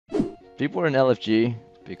People are in LFG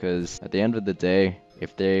because at the end of the day,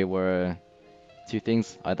 if they were two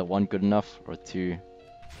things, either one good enough or two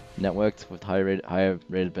networked with higher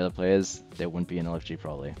rated better players, they wouldn't be in LFG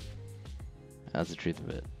probably. That's the truth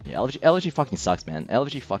of it. Yeah, LFG fucking sucks, man.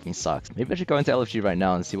 LFG fucking sucks. Maybe I should go into LFG right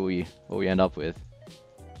now and see what we end up with.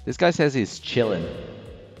 This guy says he's chilling.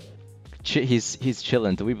 He's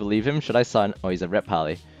chilling. Do we believe him? Should I sign? Oh, he's a rep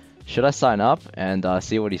Harley. Should I sign up and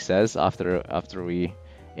see what he says after we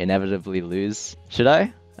inevitably lose? Should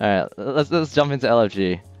I? All right, let's jump into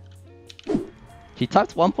LFG. He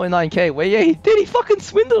typed 1.9k. Wait, yeah, he did. He fucking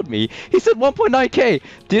swindled me. He said 1.9k.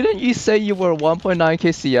 Didn't you say you were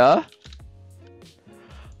 1.9k CR?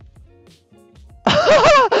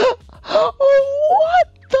 What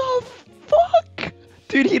the fuck?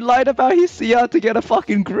 Dude, he lied about his CR to get a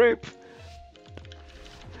fucking group.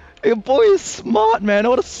 Your boy is smart, man.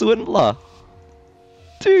 What a swindler.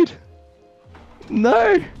 Dude.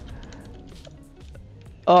 No.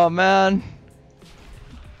 Oh, man.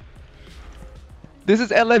 This is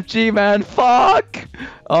LFG, man. Fuck.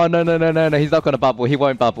 Oh, no. He's not gonna bubble. He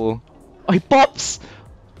won't bubble. Oh, he pops.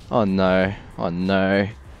 Oh, no. Oh, no.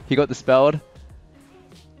 He got dispelled.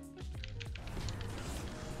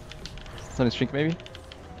 It's on his shrink, maybe?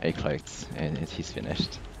 He cloaked, and he's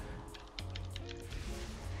finished.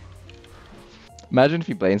 Imagine if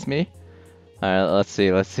he blames me. Alright, let's see.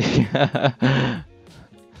 He left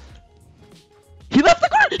the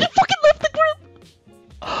group! He fucking left the group!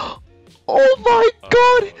 Oh my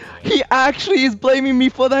god! He actually is blaming me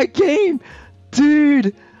for that game!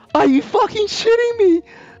 Dude! Are you fucking shitting me?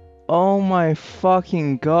 Oh my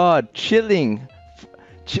fucking god. Chilling.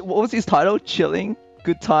 What was his title? Chilling?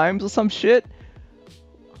 Good times or some shit?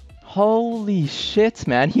 Holy shit,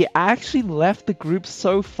 man. He actually left the group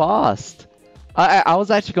so fast. I was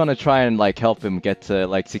actually gonna try and like help him get to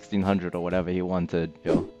like 1600 or whatever he wanted.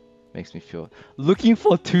 Yo, makes me feel. Looking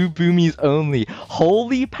for 2 boomies only.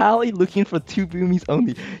 Holy pally, looking for 2 boomies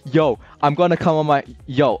only. Yo, I'm gonna come on my.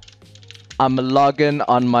 Yo, I'm logging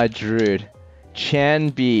on my Druid. Chan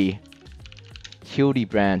B.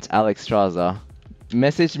 Hildebrand, Alex Straza.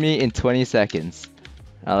 Message me in 20 seconds.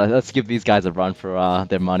 Let's give these guys a run for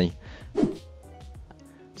their money.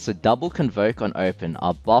 So double convoke on open.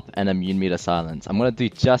 I'll bop and immune me to silence. I'm gonna do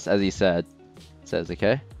just as he says,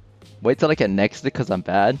 okay? Wait till I get next because I'm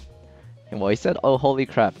bad. And what he said, oh holy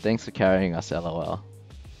crap, thanks for carrying us, lol. Alright,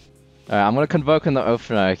 I'm gonna convoke on the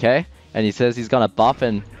opener, okay? And he says he's gonna bop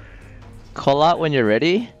and call out when you're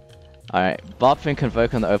ready. Alright, bop and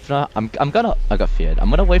convoke on the opener. I got feared. I'm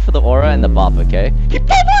gonna wait for the aura and the bop, okay? He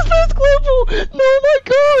bubbles first global! No, my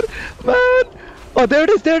god! Man! Oh, there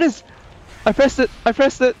it is! I pressed it!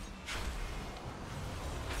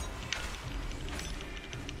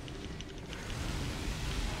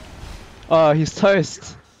 Oh, he's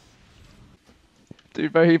toast.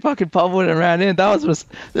 Dude, bro, he fucking bubbled and ran in. That was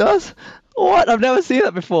what? I've never seen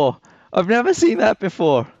that before.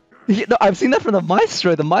 No, I've seen that from the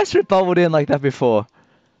Maestro. The Maestro bubbled in like that before.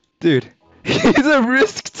 Dude, he's a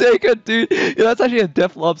risk taker, dude. Yeah, that's actually a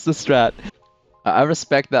Def Lobster strat. I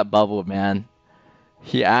respect that bubble, man.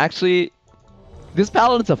 He actually... This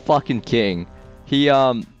Paladin's a fucking king. He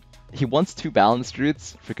wants 2 balanced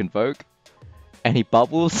druids for convoke, and he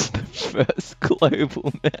bubbles the first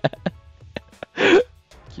global, man.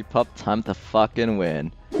 Keep up, time to fucking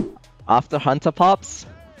win. After Hunter pops,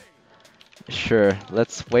 sure,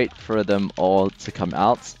 let's wait for them all to come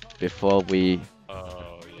out before we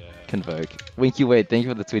convoke. Winky Wade, thank you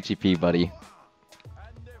for the Twitch EP, buddy.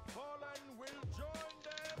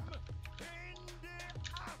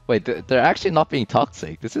 Wait, they're actually not being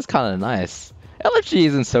toxic. This is kind of nice. LFG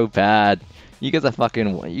isn't so bad. You guys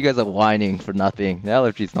are whining for nothing. The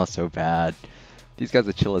LFG's not so bad. These guys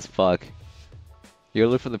are chill as fuck. You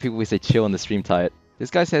gotta look for the people who say chill in the stream tight. This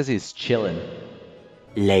guy says he's chilling.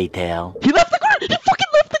 Later. He left the group! He fucking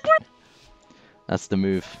left the group! That's the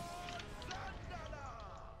move.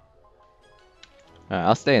 Alright,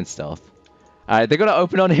 I'll stay in stealth. Alright, they're gonna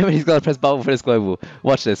open on him and he's gonna press bubble for this global.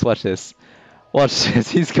 Watch this. Watch this.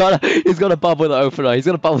 He's gonna bubble the opener. He's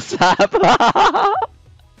gonna bubble sap.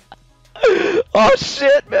 Oh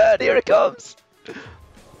shit, man! Here it comes.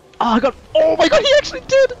 Oh my god! He actually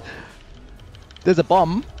did. There's a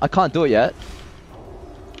bomb. I can't do it yet.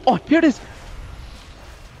 Oh, here it is.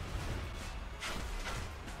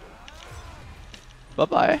 Bye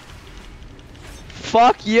bye.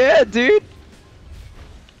 Fuck yeah, dude.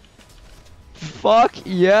 Fuck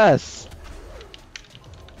yes.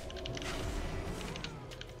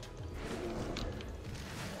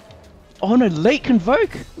 Oh no, late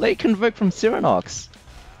convoke from Cyranox.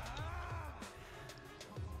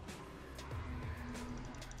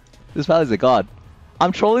 This Pali's a god.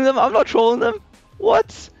 I'm trolling them? I'm not trolling them.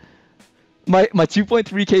 What? My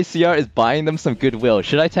 2.3k CR is buying them some goodwill.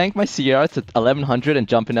 Should I tank my CR to 1100 and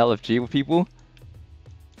jump in LFG with people?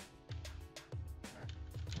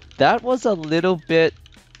 That was a little bit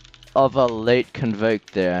of a late convoke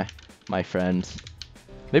there, my friend.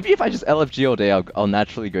 Maybe if I just LFG all day, I'll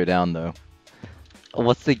naturally go down though.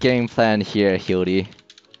 What's the game plan here, Hildy?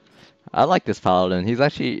 I like this paladin. He's a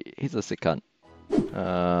sick cunt.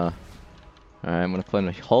 Alright, I'm gonna play him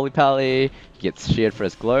a Holy Pally. He gets sheared for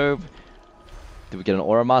his globe. Do we get an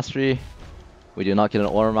Aura Mastery? We do not get an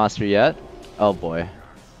Aura Mastery yet. Oh boy.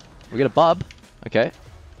 We get a Bub. Okay.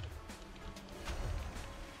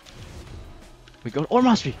 We got an Aura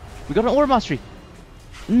Mastery! We got an Aura Mastery!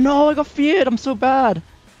 No, I got feared! I'm so bad!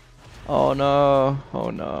 Oh no. Oh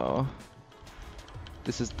no.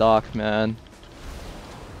 This is dark, man.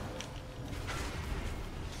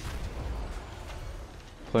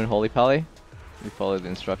 Put in Holy Pally. We follow the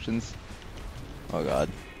instructions. Oh god.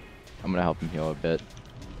 I'm gonna help him heal a bit.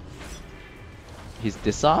 He's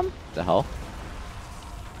disarm? The hell?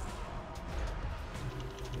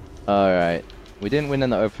 Alright. We didn't win in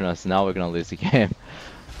the opener, so now we're gonna lose the game.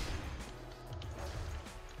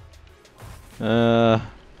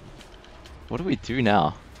 What do we do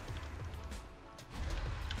now?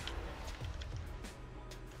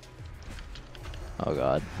 Oh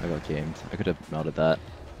god, I got gamed. I could have melted that.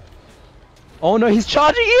 Oh no, he's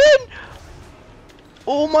charging in!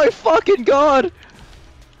 Oh my fucking god!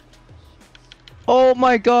 Oh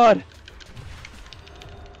my god!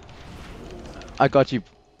 I got you.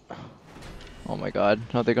 Oh my god,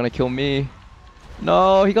 no, they're gonna kill me.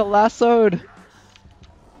 No, he got lassoed!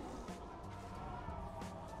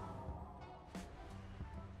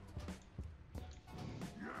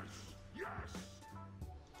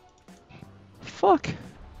 Fuck.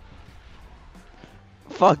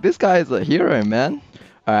 Fuck, this guy is a hero, man.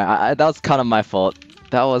 Alright, that was kind of my fault.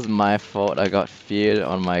 That was my fault. I got feared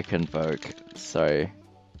on my convoke. Sorry,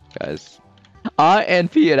 guys.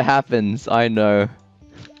 RNP, it happens. I know.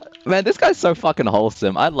 Man, this guy's so fucking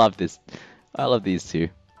wholesome. I love this. I love these two.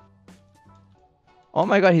 Oh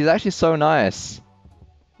my god, he's actually so nice.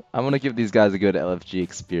 I'm gonna give these guys a good LFG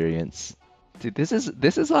experience. Dude, this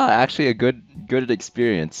is actually a good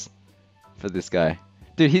experience for this guy.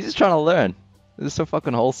 Dude, he's just trying to learn. This is so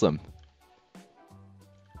fucking wholesome.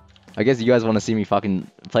 I guess you guys want to see me fucking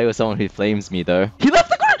play with someone who flames me though. He left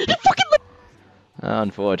the group! He fucking left!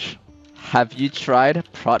 Unfortunate. Have you tried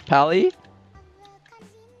Prot Pally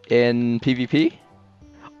in PvP?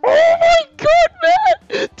 Oh my god,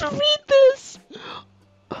 man! To read this!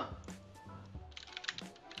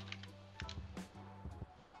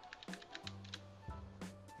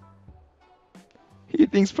 He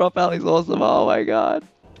thinks Prot Pally's awesome, oh my god.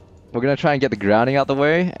 We're gonna try and get the grounding out the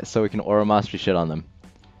way so we can Aura Mastery shit on them.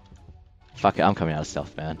 Fuck it, I'm coming out of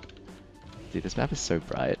stealth, man. Dude, this map is so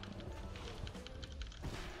bright.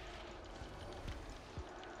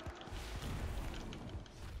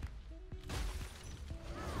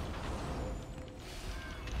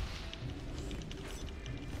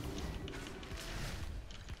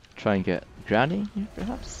 Try and get grounding here,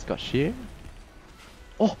 perhaps? Got shear.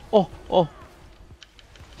 Oh!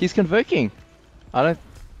 He's convoking! I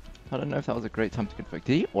don't know if that was a great time to convoke.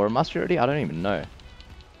 Did he Aura Master already? I don't even know.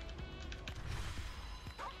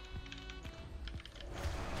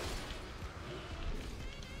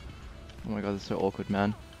 Oh my god, this is so awkward,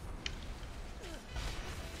 man.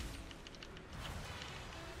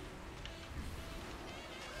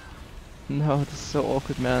 No, this is so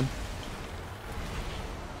awkward, man.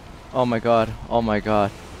 Oh my god, oh my god.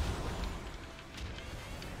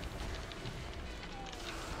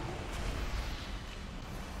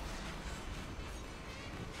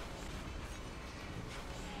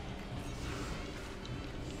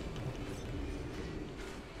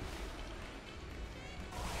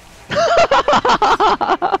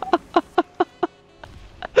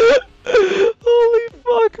 Holy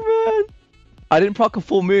fuck, man. I didn't proc a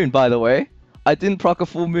full moon, by the way. I didn't proc a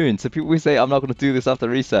full moon, so people will say I'm not going to do this after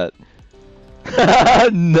reset.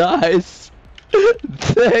 Nice.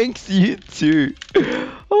 Thanks, you too.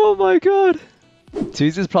 Oh my god.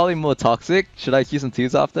 Twos is probably more toxic. Should I queue some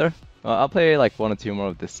twos after? I'll play like 1 or 2 more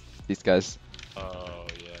of these guys. Oh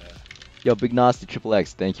yeah. Yo, Big Nasty Triple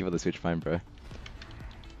X, thank you for the Switch Prime, bro.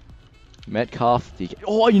 Metcalf, DK.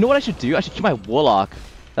 Oh, you know what I should do? I should keep my Warlock.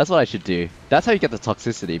 That's what I should do. That's how you get the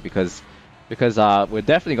toxicity, because we're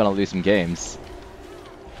definitely gonna lose some games.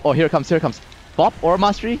 Oh, here it comes, here it comes. Bop, Aura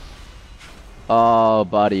Mastery. Oh,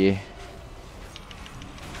 buddy.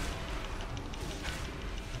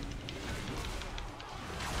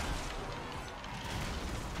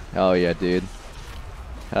 Hell yeah, dude.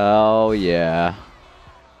 Hell yeah.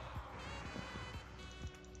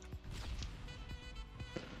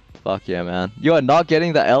 Fuck yeah, man. You are not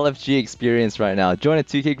getting the LFG experience right now. Join a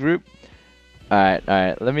 2K group. Alright,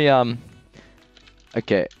 alright. Let me,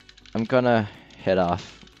 okay. I'm gonna head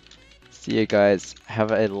off. See you guys.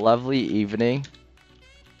 Have a lovely evening.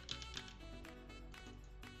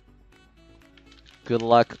 Good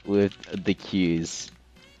luck with the queues.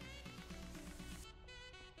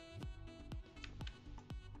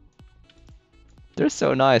 They're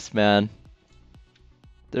so nice, man.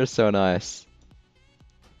 They're so nice.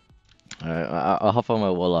 Alright, I'll hop on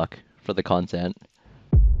my Warlock for the content.